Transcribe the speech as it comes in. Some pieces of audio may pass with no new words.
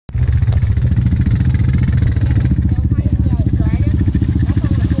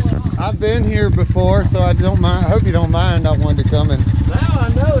been here before, so I don't mind. I hope you don't mind. I wanted to come and. Now I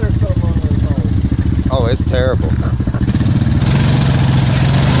know there's something on those holes. Oh, it's terrible.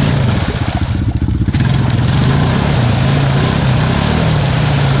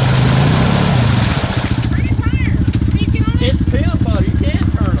 It's pimp, buddy. You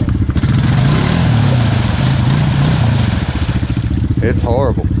can't turn them. It's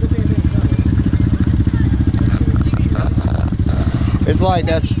horrible. It's like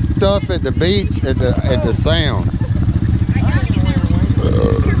that stuff at the beach at the sound. I gotta get there.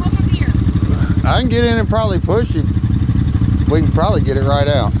 Here, hold my beer. I can get in and probably push you. We can probably get it right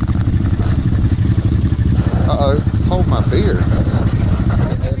out. Uh-oh, hold my beer.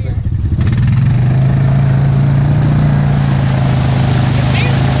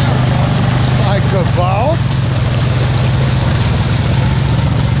 Like a boss.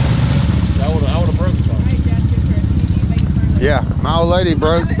 I would have broke something. Yeah, my old lady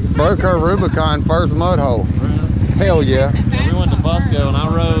broke her Rubicon first mud hole. Hell yeah. Yeah, we went to Busco and I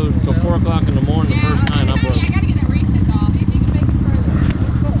rode till 4 o'clock in the morning the first night. I broke. I gotta get that reset off. If you can make it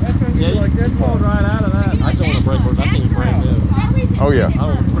further. Yeah, like that pulled right out of that. I still want to break yours. I think it's brand new. Oh yeah. I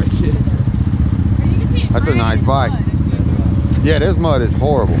don't want to break it. That's a nice bike. Yeah, this mud is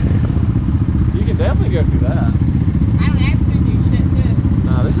horrible. You can definitely go through that. I don't actually do shit too.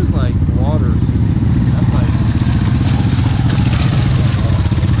 Nah, this is like water. That's like.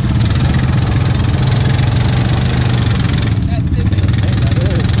 That's stupid. Hey, that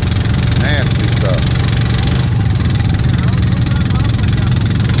is. Nasty stuff.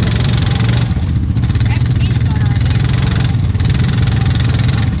 That's peanut butter, I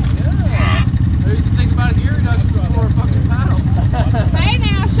Yeah. I used to think about gear reduction before a fucking paddle. think. Hey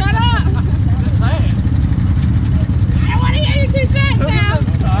now, shut up. Just saying. I don't want to hear your 2 cents Look now. at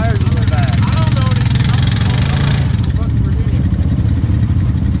those tires in the back. I don't know anything. I'm fucking Virginia.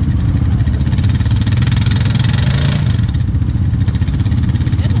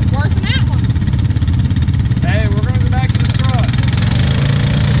 This one's worse than that one. Hey, we're gonna go back to the truck.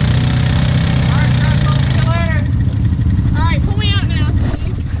 Alright, guys, I'll see you later. All right, pull me out now.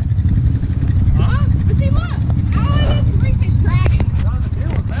 Huh? But see, look. All it is 3 fish dragging. Not the deal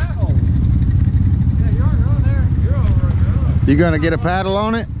with that hole. Yeah, you're on there. You're over it. You gonna get a paddle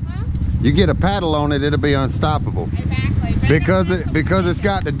on it? Huh? You get a paddle on it, it'll be unstoppable. Exactly. Because it's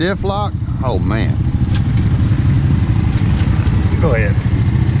got the diff lock. Oh man. Go ahead.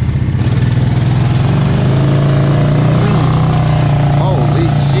 Holy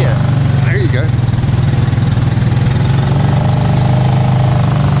shit. There you go.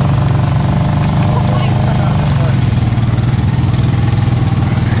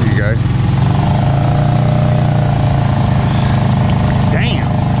 There you go.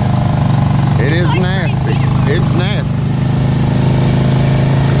 Damn. It is nasty. It's nasty.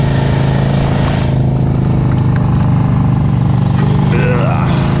 Ugh.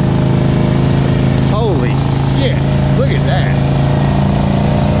 Holy shit. Look at that.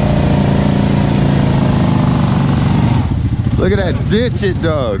 Look at that ditch it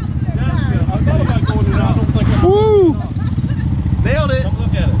dug. I thought about going to that. I don't think I Woo! nailed it. Come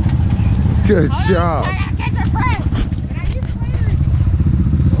look at it. Good job. I gotta catch my breath. And I use clear.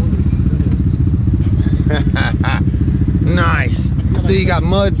 Nice. Dude, you got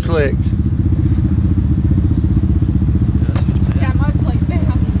mud slicks. Yeah, most like now.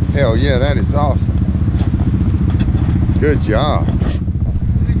 Hell yeah, that is awesome. Good job.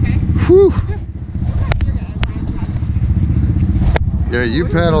 Okay. Whew. You're good. Yeah, you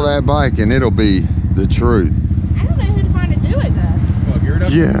pedal that bike and it'll be the truth. I don't know who to find to do it though. What, gear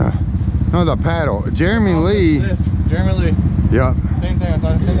reduction? Yeah. No, the paddle. Jeremy Lee. This. Jeremy Lee. Yeah. Same thing. I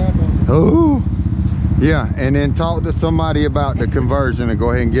thought I'd say that one. Oh. Yeah, and then talk to somebody about the conversion and go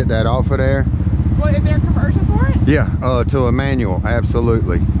ahead and get that off of there. What, is there a conversion for it? Yeah, to a manual,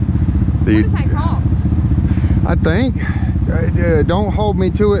 absolutely. What does that cost? I think, don't hold me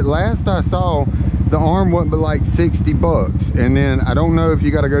to it. Last I saw, the arm wasn't but like 60 bucks. And then I don't know if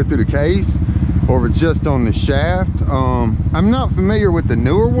you got to go through the case or if it's just on the shaft. I'm not familiar with the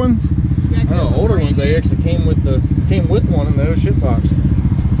newer ones. Oh, older ones, they actually came with one in those shit box.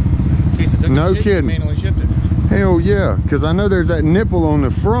 In case it took No a shit, kidding. you manually shift it. Hell yeah, because I know there's that nipple on the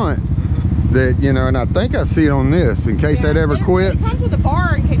front that, you know, and I think I see it on this in case that ever quits. It comes with a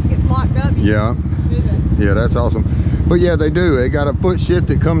bar in case it gets locked up. You Yeah. can move it. Yeah, that's awesome. But yeah, they do. They got a foot shift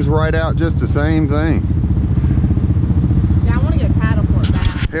that comes right out, just the same thing. Yeah, I want to get a paddle for it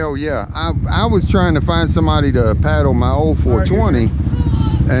back. Hell yeah. I was trying to find somebody to paddle my old 420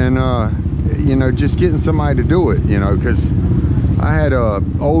 and, you know, just getting somebody to do it, you know, because I had a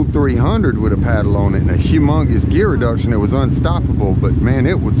old 300 with a paddle on it and a humongous gear reduction. It was unstoppable, but man,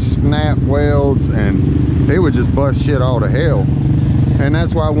 it would snap welds and it would just bust shit all to hell. And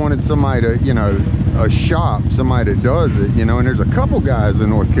that's why I wanted somebody to, you know, a shop, somebody that does it, you know. And there's a couple guys in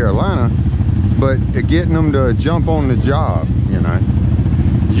North Carolina, but getting them to jump on the job, you know,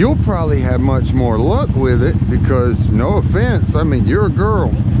 you'll probably have much more luck with it because, no offense, I mean, you're a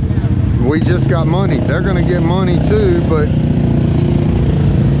girl. We just got money. They're gonna get money too, but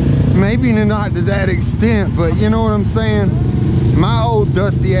maybe not to that extent. But you know what I'm saying? My old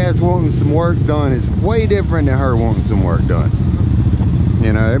dusty ass wanting some work done is way different than her wanting some work done.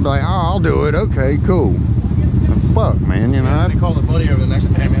 You know, they'd be like, oh, I'll do it. Okay, cool. Fuck, man, you know. They called a buddy over the next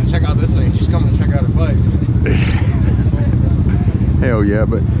day, hey man, check out this thing. She's coming to check out her bike. Hell yeah,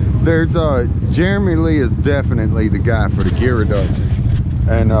 but there's Jeremy Lee is definitely the guy for the gear reduction.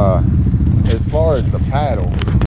 And as far as the paddle,